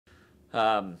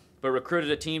But recruited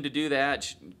a team to do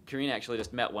that. Karina actually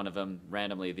just met one of them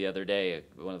randomly the other day,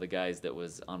 one of the guys that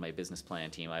was on my business plan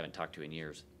team I haven't talked to in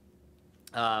years.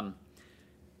 And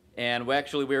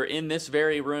we were in this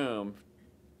very room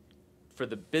for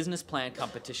the business plan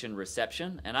competition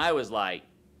reception, and I was like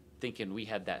thinking we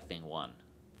had that thing won.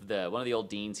 One of the old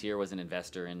deans here was an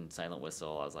investor in Silent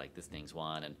Whistle. I was like, this thing's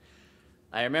won. And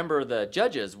I remember the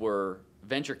judges were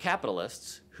venture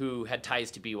capitalists who had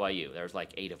ties to BYU. There was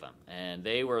like 8 of them, and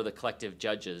they were the collective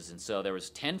judges. And so there was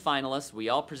 10 finalists. We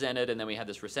all presented, and then we had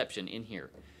this reception in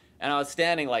here. And I was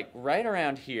standing like right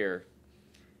around here,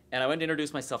 and I went to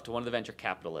introduce myself to one of the venture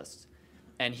capitalists.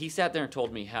 And he sat there and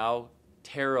told me how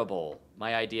terrible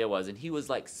my idea was, and he was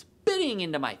like spitting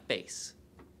into my face.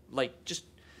 Like, just,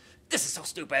 this is so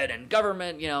stupid, and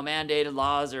government, mandated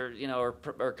laws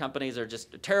or companies are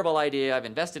just a terrible idea. I've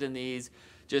invested in these.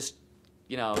 Just,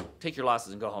 take your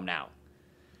losses and go home now.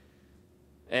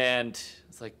 And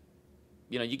it's like,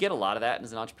 you get a lot of that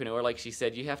as an entrepreneur. Like she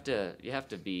said, you have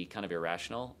to be kind of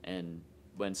irrational, and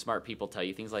when smart people tell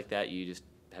you things like that, you just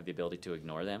have the ability to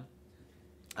ignore them,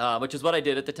 which is what I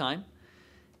did at the time.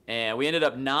 And we ended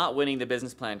up not winning the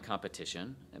business plan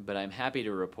competition, but I'm happy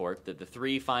to report that the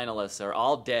 3 finalists are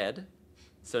all dead.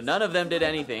 So none of them did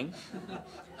anything,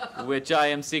 which I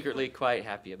am secretly quite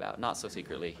happy about. Not so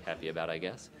secretly happy about, I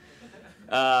guess.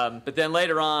 But then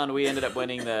later on, we ended up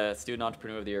winning the Student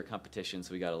Entrepreneur of the Year competition,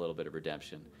 so we got a little bit of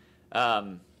redemption.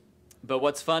 But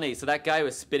what's funny, so that guy who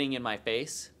was spitting in my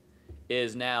face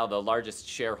is now the largest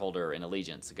shareholder in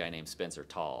Allegiance, a guy named Spencer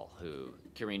Tall, who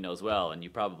Karine knows well, and you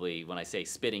probably, when I say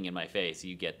spitting in my face,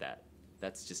 you get that.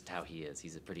 That's just how he is.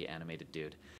 He's a pretty animated dude.